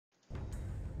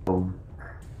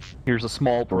Here's a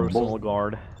small personal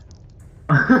guard.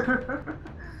 I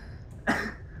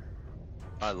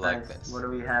I like nice. this. What do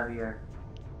we have here?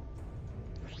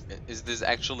 Is this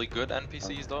actually good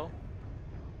NPCs though?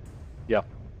 Yeah.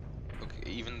 Okay,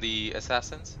 even the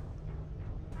assassins?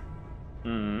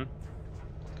 Mm-hmm.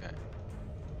 Okay.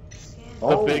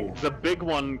 Oh. The big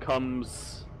one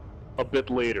comes a bit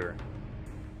later.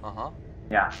 Uh-huh.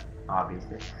 Yeah,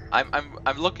 obviously.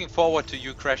 I'm looking forward to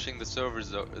you crashing the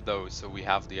servers though, so we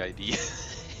have the ID.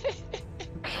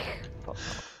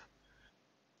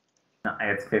 No,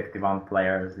 it's 51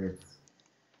 players.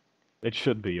 It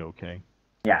should be okay.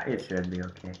 Yeah, it should be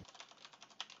okay.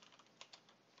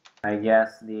 I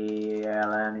guess the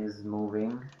LN is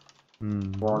moving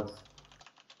towards.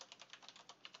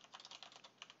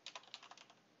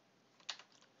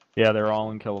 Yeah, they're all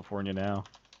in California now.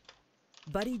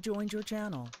 Buddy joined your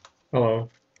channel. Hello.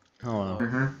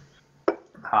 Hello.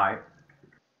 Hi.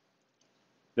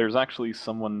 There's actually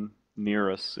someone near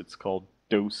us. It's called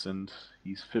Docent.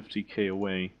 He's 50k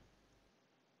away.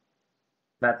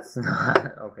 That's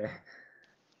not okay.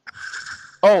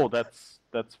 Oh, that's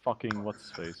fucking what's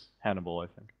his face? Hannibal, I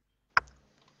think.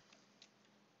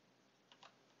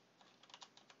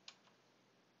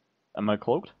 Am I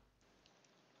cloaked?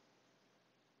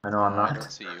 I know I'm I not.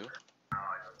 don't see you.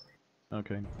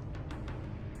 Okay.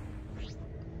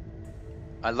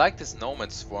 I like this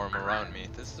nomad swarm around me.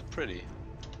 This is pretty.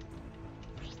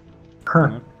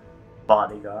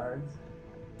 Bodyguards.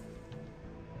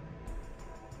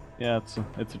 Yeah,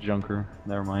 it's a junker.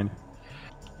 Never mind.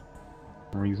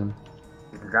 Reason.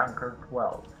 Junker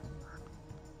 12.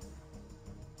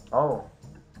 Oh.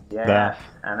 Yeah. That.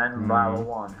 And then Bravo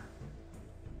 1. I'm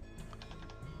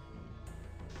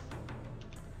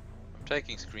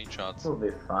taking screenshots. Will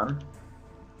be fun.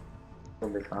 Will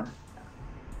be fun.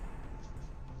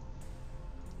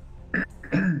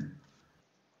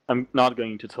 I'm not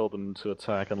going to tell them to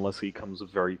attack unless he comes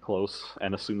very close,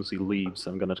 and as soon as he leaves,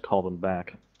 I'm gonna call them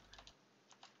back.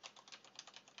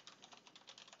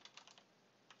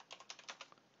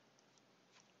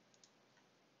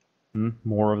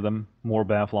 More of them. More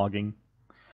bathlogging.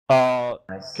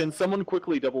 Nice. Can someone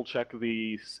quickly double check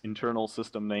the internal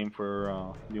system name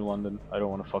for New London? I don't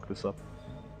want to fuck this up.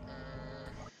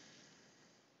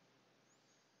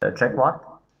 Check what?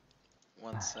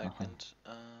 1 second.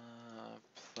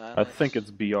 Planet. I think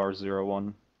it's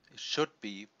BR01. It should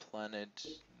be Planet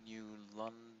New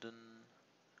London.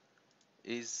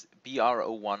 Is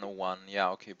BR0101? Yeah,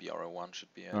 okay, BR01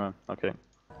 should be it. Okay.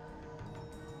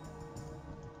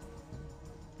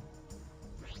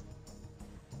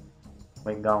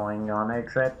 We're going on a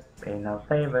trip in our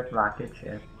favorite rocket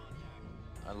ship.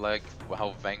 I like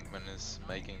how Venkman is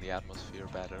making the atmosphere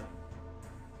better.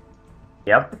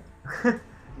 Yep.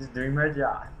 He's doing my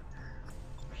job.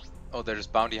 Oh, there's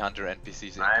bounty hunter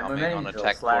NPCs I'm an incoming on angel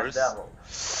attack slash course. devil.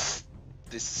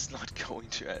 This is not going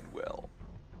to end well.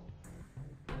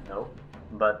 Nope.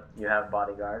 But you have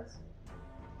bodyguards.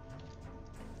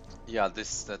 Yeah,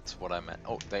 that's what I meant.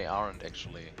 Oh, they aren't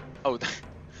actually. Oh,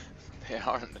 they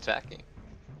aren't attacking.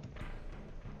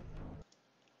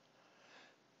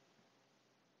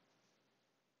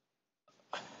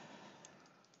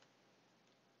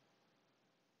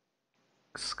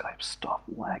 Skype, stop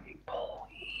lagging,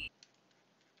 please.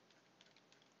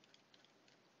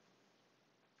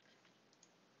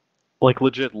 Like,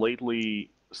 legit, lately,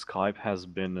 Skype has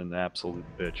been an absolute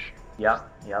bitch. Yep.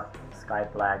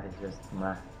 Skype lag is just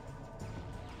meh.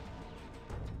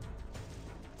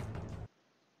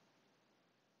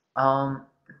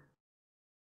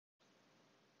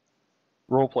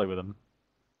 Roleplay with him.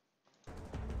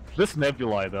 This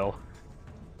nebulae, though.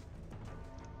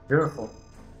 Beautiful.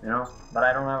 You know? But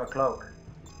I don't have a cloak.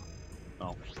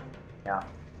 Oh. Yeah.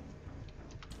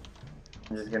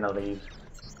 I'm just gonna leave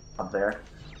up there.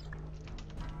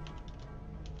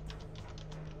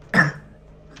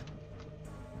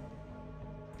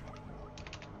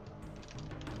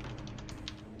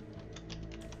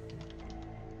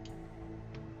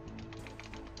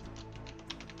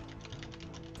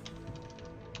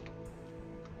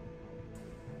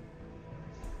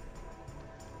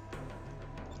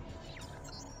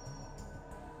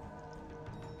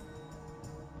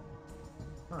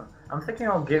 I'm thinking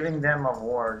of giving them a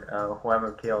award,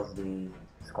 whoever kills the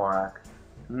Skorak.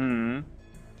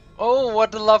 Oh,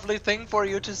 what a lovely thing for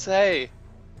you to say.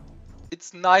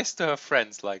 It's nice to have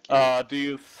friends like you. Do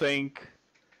you think...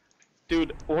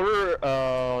 Dude,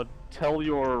 tell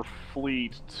your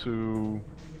fleet to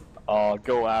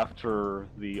go after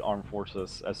the armed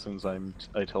forces as soon as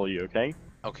I tell you, okay?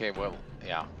 Okay, well,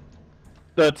 yeah.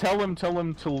 Tell him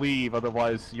to leave,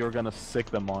 otherwise you're gonna sick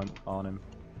them on him.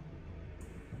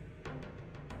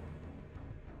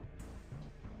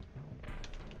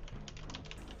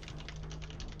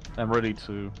 I'm ready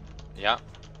to. Yeah.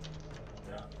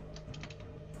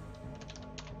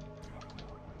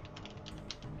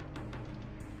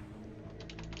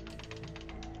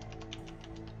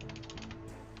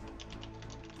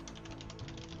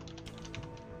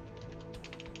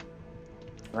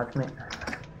 Let me.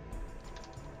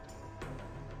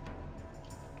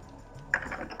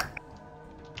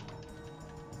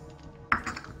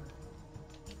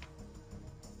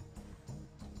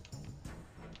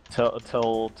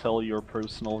 Tell your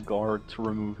personal guard to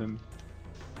remove him.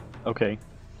 Okay,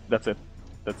 that's it.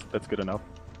 That's good enough.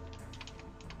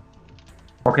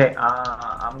 Okay,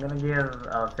 I'm gonna give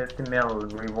a 50 mil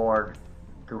reward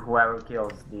to whoever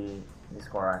kills the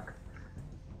Skorak.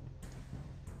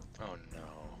 Oh no.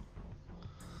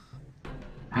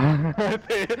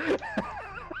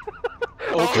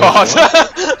 Oh god!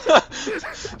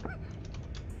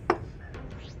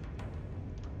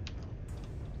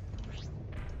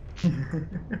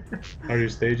 Are you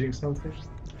staging something?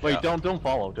 Wait, Yeah. don't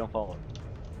follow.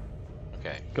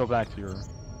 Okay, Go back to your.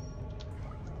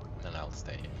 then I'll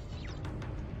stay.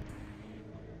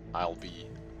 I'll be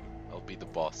the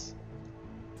boss.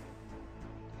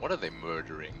 What are they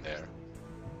murdering there?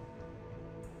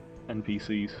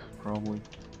 NPCs, probably.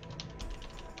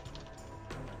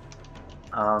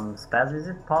 Spaz, is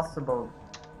it possible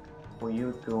for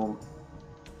you to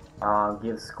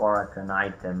give Skorak an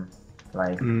item?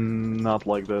 Like, Not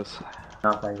like this.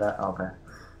 not like that? Okay.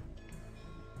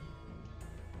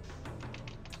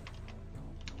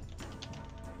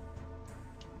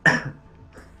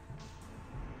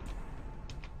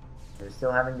 You're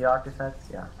still having the artifacts?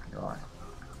 Yeah, you are.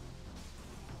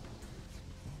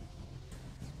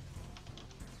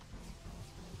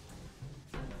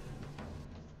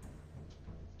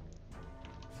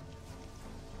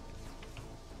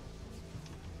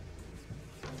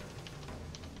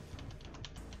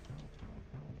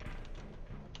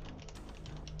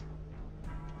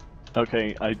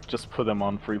 Okay, I just put them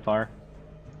on free fire.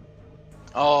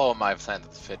 Oh, my plan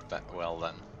fit well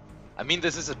then. I mean,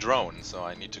 this is a drone, so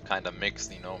I need to kind of mix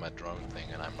the nomad drone thing,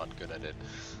 and I'm not good at it.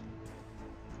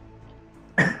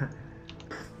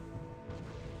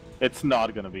 It's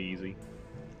not gonna be easy.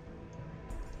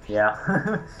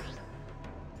 Yeah.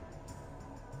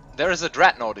 There is a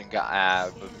dreadnought in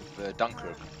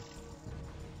Dunkirk.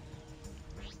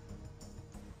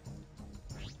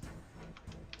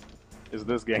 Is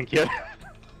this gank yet?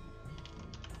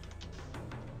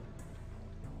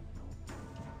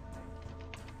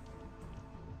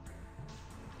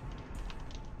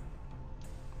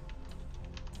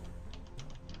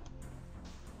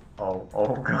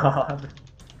 Oh god.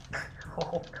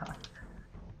 Oh god.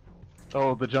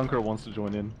 Oh, the Junker wants to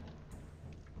join in.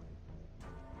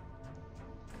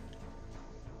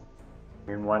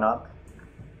 I mean, why not?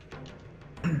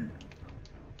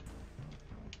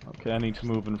 Okay, I need to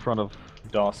move in front of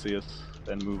Dosius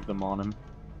and move them on him.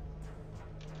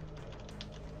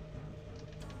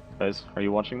 Guys, are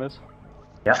you watching this?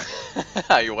 Yeah.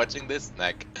 Are you watching this,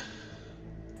 Neck?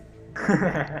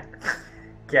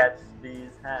 Catch these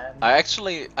hands.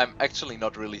 I'm actually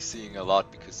not really seeing a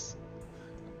lot because.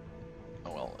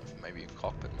 Oh well, maybe in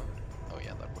cockpit mode. Oh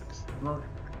yeah, that works. Look,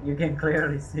 you can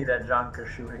clearly see that Junker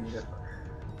shooting them.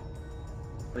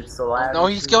 With Solaris. No,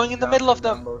 he's going in the middle of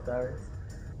them. Jumbo turrets.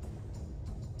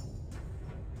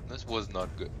 This was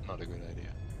not good. Not a good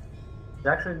idea. He's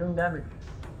actually doing damage.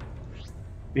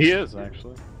 He is,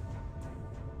 actually.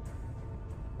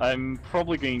 I'm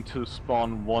probably going to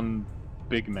spawn one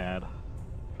big mad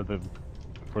for the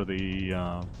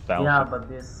battleship. Yeah, but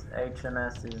this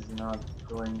HMS is not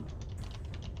doing.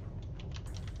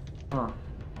 Huh.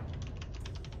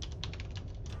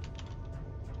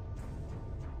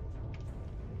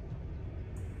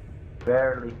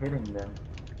 Barely hitting them.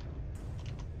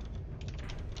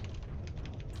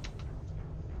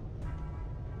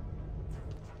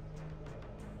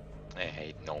 I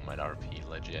hate Nomad RP,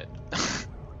 legit.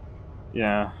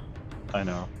 Yeah, I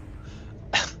know.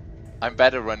 I'm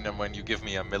better when you give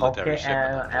me a military Okay, ship.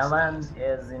 And then just- Ellen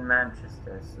is in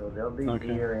Manchester, so they'll be Okay.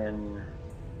 here in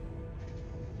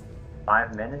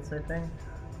 5 minutes, I think.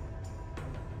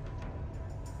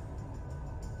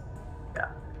 Yeah.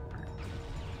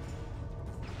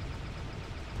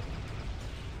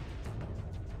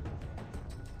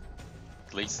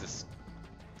 At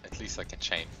least I can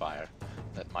chain fire.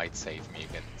 That might save me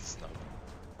against snow.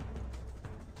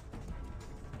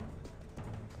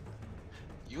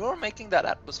 You're making that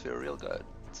atmosphere real good.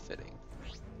 It's fitting.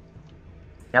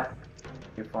 Yep.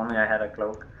 If only I had a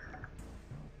cloak.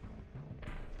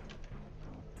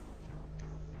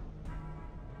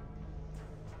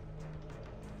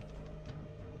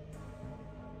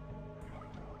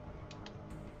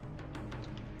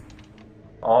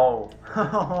 Oh.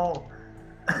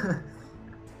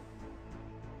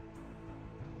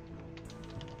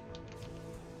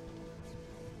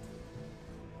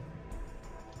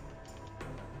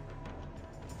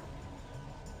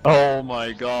 Oh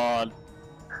my god.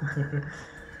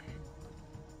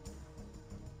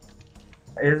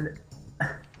 Is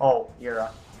oh,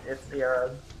 Era. It's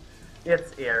Era's.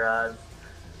 It's Era's.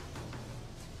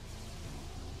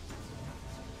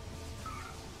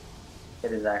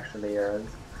 It is actually Era's.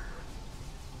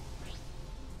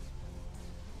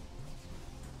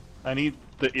 I need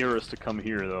the Eras to come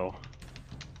here though.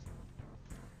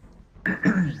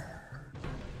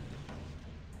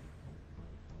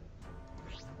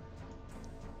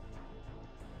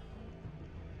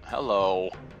 Hello.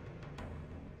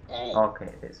 Oh. Okay,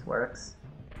 this works.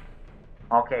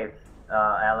 Okay,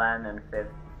 Alan and Fifth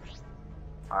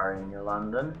are in New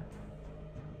London.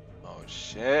 Oh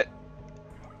shit.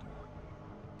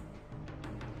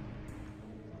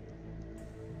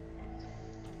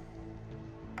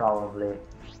 Probably.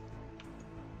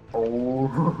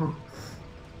 Oh.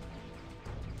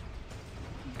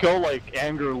 Go like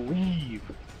anger, leave.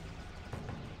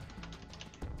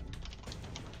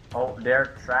 Oh,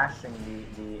 they're trashing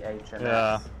the HMS.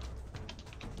 Yeah.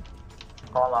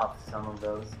 Call off some of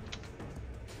those.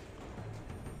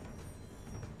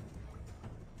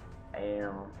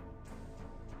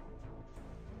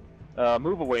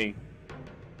 Move away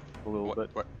a little bit.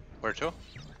 Where to?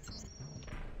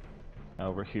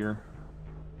 Over here.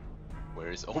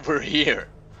 Where is over here?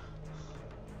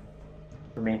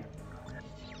 To me.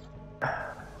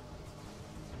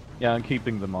 Yeah, I'm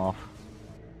keeping them off.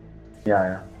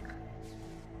 Yeah.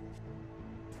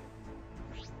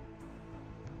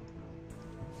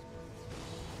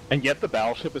 And yet the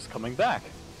battleship is coming back.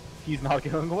 He's not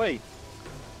going away.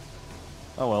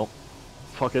 Oh well.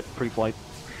 Fuck it, pre-flight.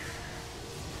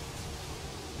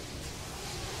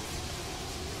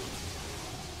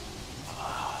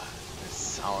 This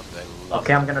sound, I love.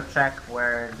 Okay, I'm gonna check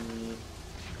where the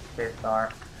Fifth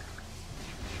are.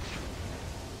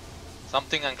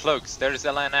 Something on cloaks. There is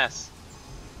LNS.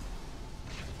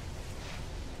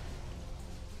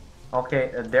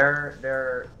 Okay, they're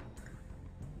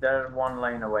one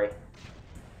lane away.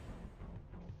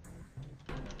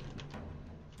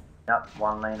 Yep,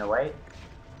 one lane away.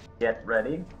 Get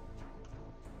ready.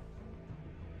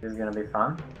 This is gonna be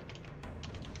fun.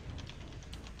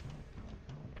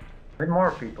 With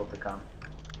more people to come.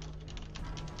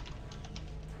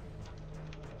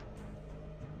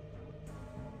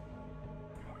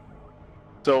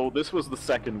 So this was the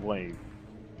second wave.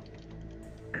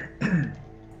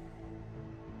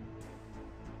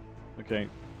 Okay,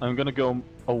 I'm gonna go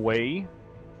away.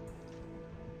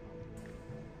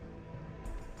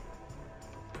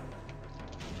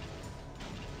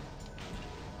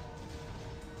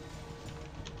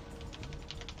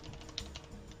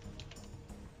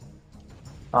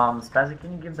 Spazzy,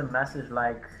 can you give the message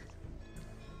like,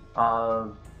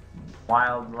 while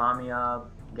Lamia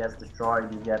gets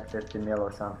destroyed, you get 50 mil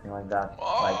or something like that,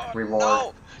 like reward.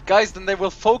 No! Guys, then they will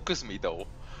focus me though.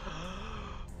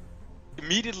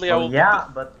 Immediately I Well, will. yeah,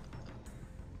 but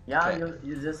yeah, Okay.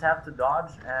 you just have to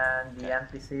dodge, and the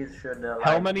NPCs should.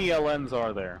 How like, many LNs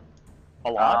are there?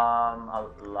 A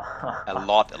lot? A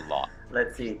lot. A lot.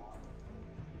 Let's see.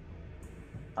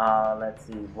 Let's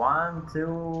see. 1,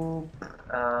 2,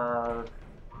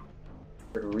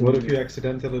 3. What if you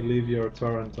accidentally leave your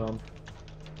torrent on?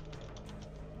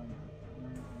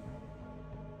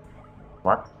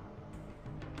 What?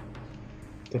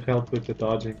 To help with the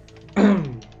dodging.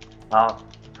 Oh.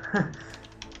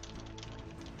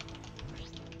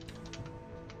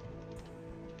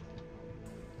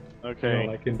 Okay.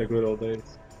 Like in the good old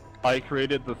days. I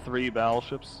created the 3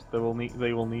 battleships that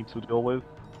they will need to deal with,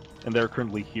 and they're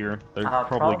currently here. They're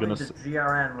probably gonna. The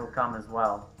GRN will come as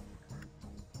well.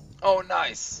 Oh,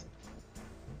 nice.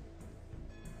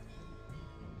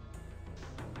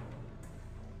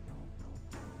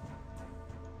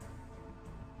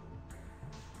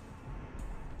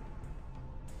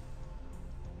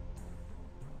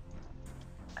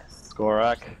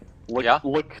 Gorak, look, Yeah?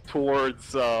 look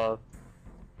towards.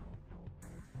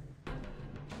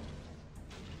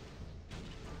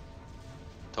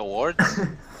 Towards?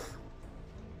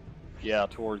 Yeah,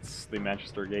 towards the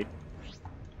Manchester Gate.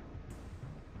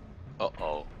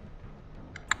 Uh-oh.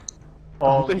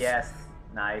 Oh Please. yes,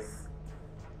 nice.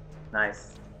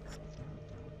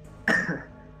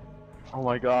 Oh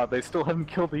my god, they still haven't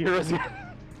killed the heroes yet.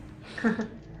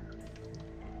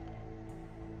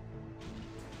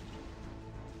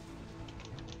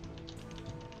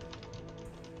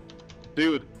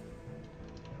 Dude.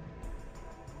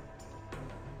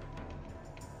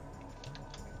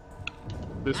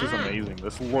 This is amazing.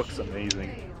 This looks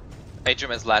amazing.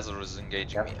 HMS Lazarus is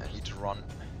engaging Yep. me. I need to run.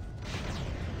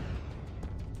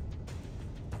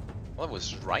 Well, I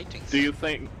was writing. Do you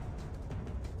think?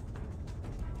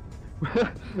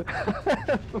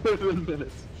 Within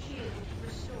minutes.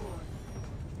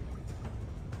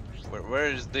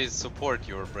 Where is this support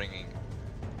you're bringing?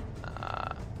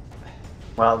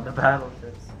 Well, the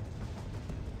battleships.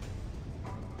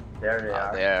 There they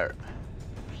are. There.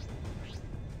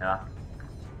 Yeah.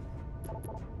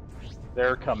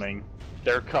 They're coming.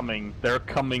 They're coming. They're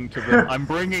coming to the. I'm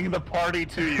bringing the party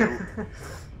to you.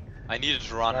 I needed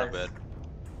to run a Nice. bit.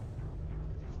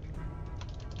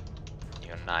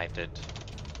 United.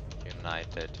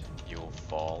 United. You will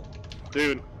fall.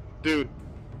 Dude. Dude.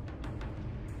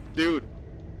 Dude.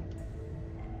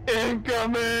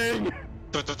 Incoming!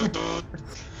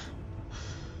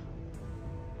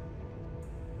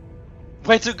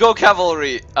 Way to go,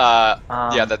 cavalry! Yeah,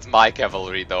 Um, that's my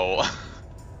cavalry though.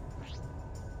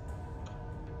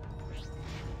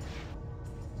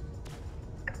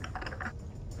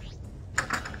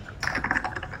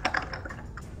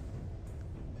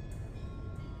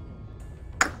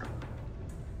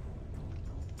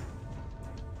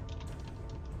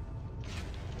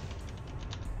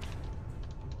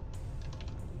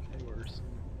 Okay, where's some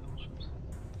battleships?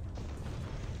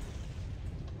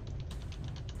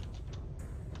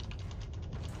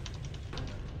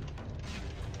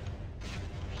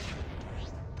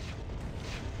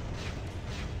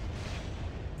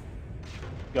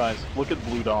 Guys, look at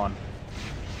Blue Dawn.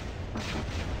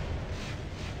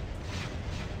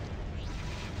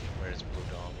 Where is Blue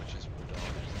Dawn? Which is Blue Dawn?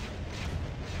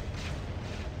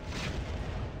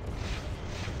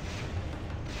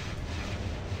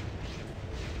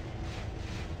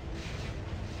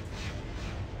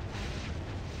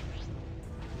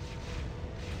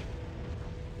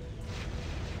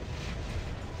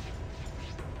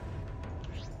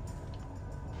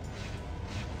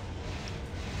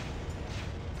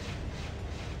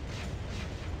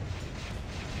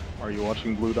 Are you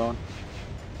watching Blue Dawn?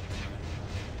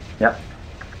 Yep.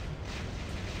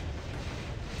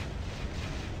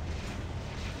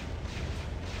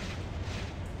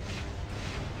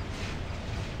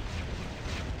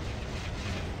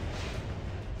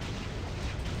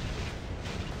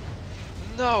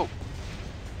 No!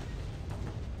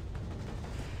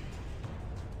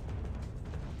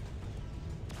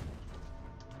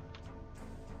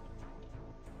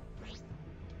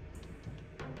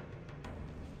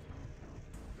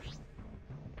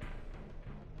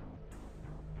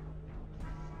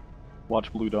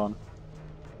 Watch Blue Dawn.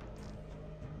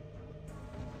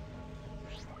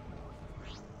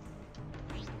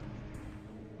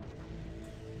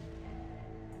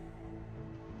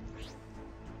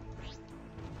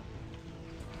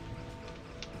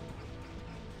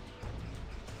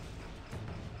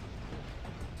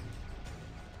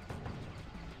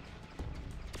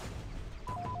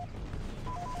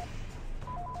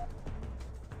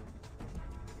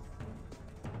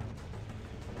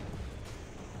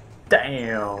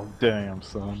 Damn. Damn,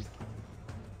 son.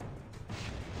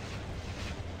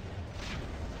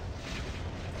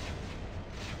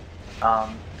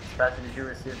 Spencer, did you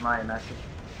receive my message?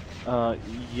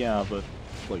 Yeah, but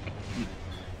like,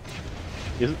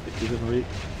 is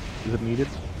it needed?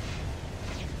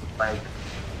 Like,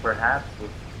 perhaps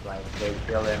if like they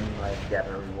kill him, like get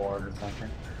a reward or something.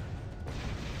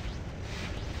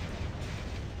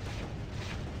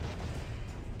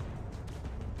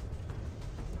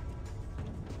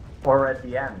 Or at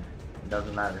the end, it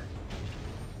doesn't matter.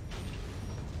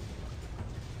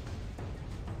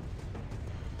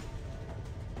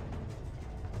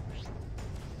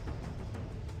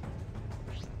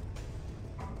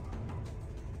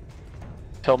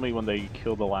 Tell me when they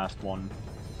kill the last one.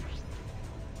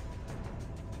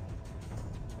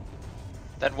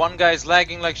 That one guy's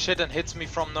lagging like shit and hits me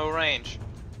from no range.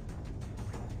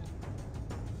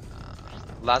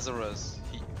 Lazarus,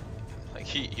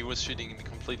 he was shooting in the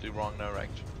completely wrong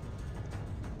direction.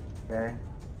 Okay.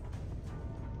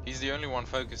 He's the only one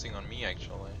focusing on me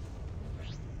actually.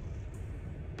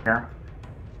 Yeah.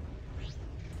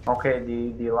 Okay,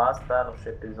 the last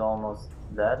battleship is almost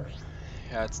dead.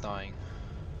 Yeah, it's dying.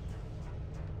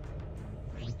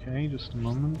 Okay, just a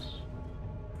moment.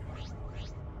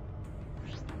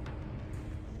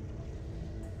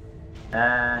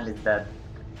 And it's dead.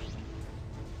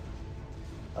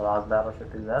 The last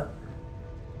battleship is dead.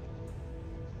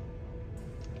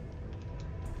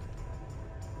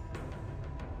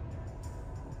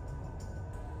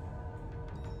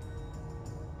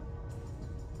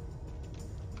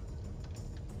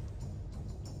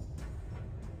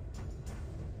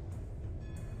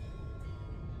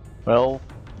 Well,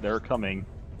 they're coming.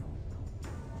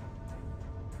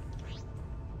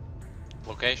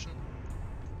 Location?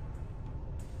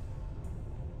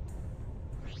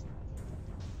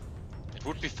 It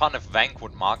would be fun if Vank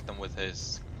would mark them with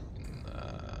his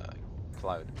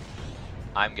cloud.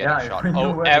 I'm getting Yeah, shot. I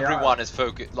know Oh, where they everyone are. is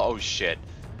focused. Oh shit.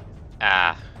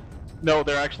 Ah. No,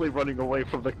 they're actually running away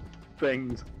from the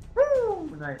things.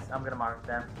 Woo! Nice. I'm gonna mark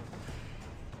them.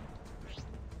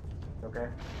 Okay.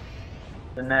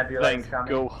 The nebula is Thing,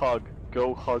 coming.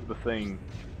 go hug the thing.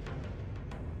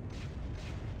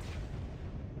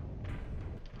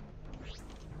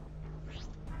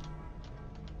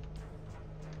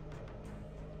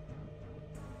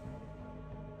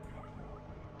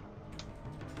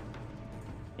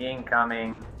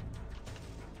 Incoming.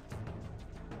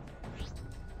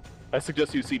 I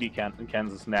suggest you CD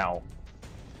Kansas now.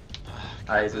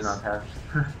 I do Kansas. not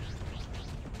have.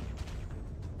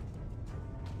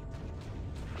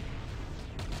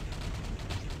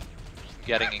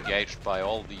 Getting engaged by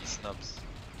all these snubs.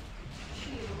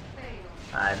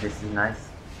 This is nice.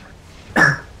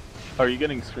 Are you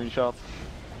getting screenshots?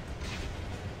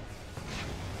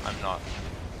 I'm not.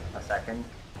 A second.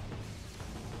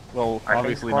 Well, I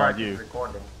obviously think not Spark you. is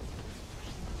recording.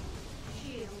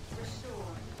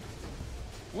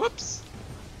 Whoops!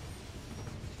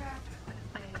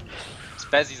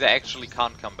 Spazzies actually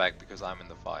can't come back because I'm in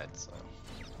the fight, so.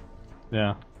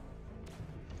 Yeah.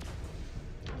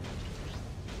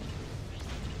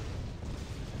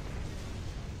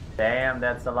 Damn,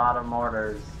 that's a lot of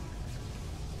mortars.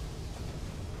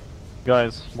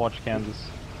 Guys, watch Kansas.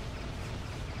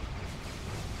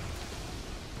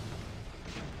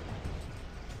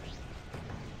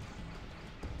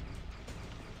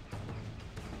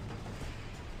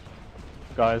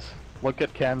 Guys, look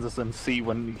at Kansas and see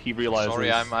when he realizes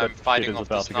Sorry, I'm that fighting shit is off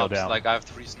the about to go snubs. down. Like, I have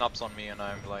 3 snubs on me and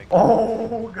I'm like...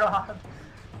 Oh god!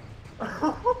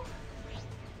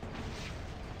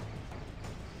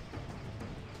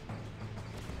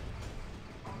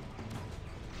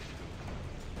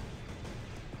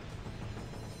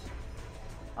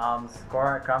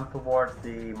 Score, come towards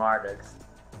the Mardux.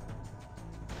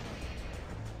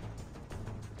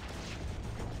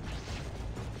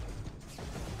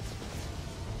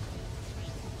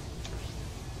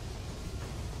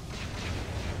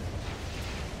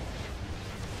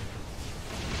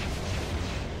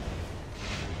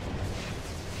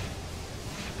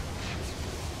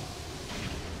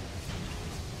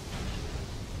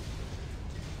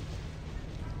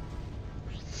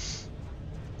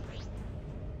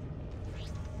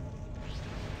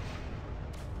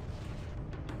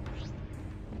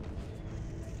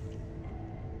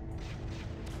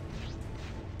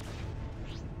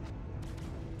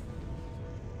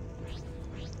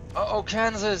 Oh,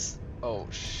 Kansas! Oh,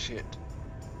 shit.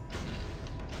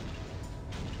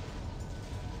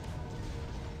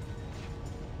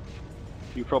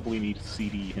 You probably need to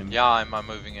CD him. Yeah, I'm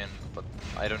moving in, but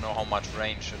I don't know how much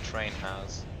range a train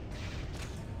has.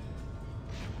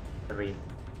 3.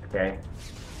 Okay.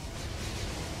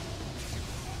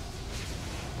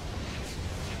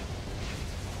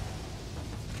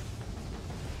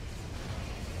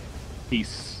 He's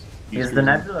Is the cruising.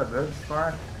 nebula good,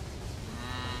 Spark?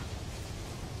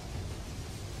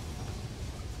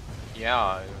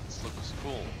 Yeah, it looks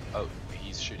cool. Oh,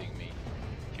 he's shooting me.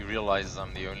 He realizes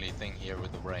I'm the only thing here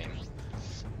with the brain.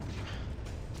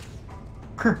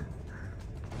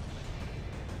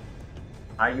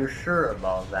 Are you sure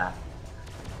about that?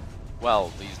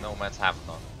 Well, these nomads have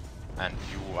none. And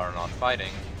you are not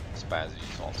fighting. Spazzy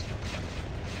is also not fighting.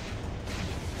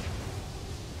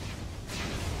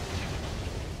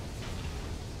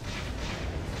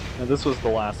 And this was the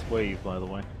last wave, by the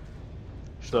way.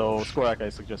 So, Skorak, I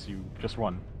suggest you just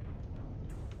run.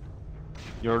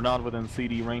 You're not within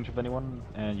CD range of anyone,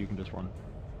 and you can just run.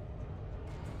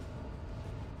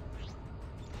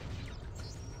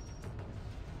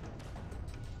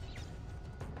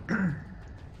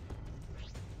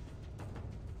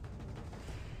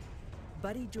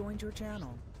 Buddy joined your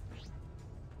channel.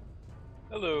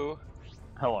 Hello.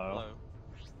 Hello.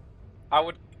 I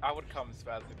would come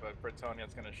Spazzy, but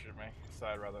Bretonia's gonna shoot me, so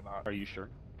I'd rather not. Are you sure?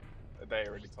 They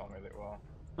already told me they will.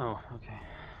 Oh, okay.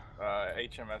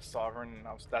 HMS Sovereign,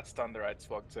 that's Thunder. I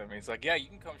spoke to him. He's like, yeah, you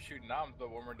can come shoot Noms, but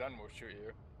when we're done, we'll shoot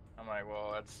you. I'm like,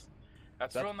 well, that's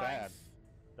real bad. nice.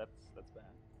 That's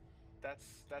bad.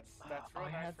 That's real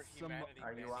I nice had for some humanity.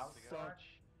 Are you banding out, together.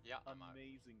 Such Yeah, I'm out.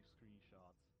 amazing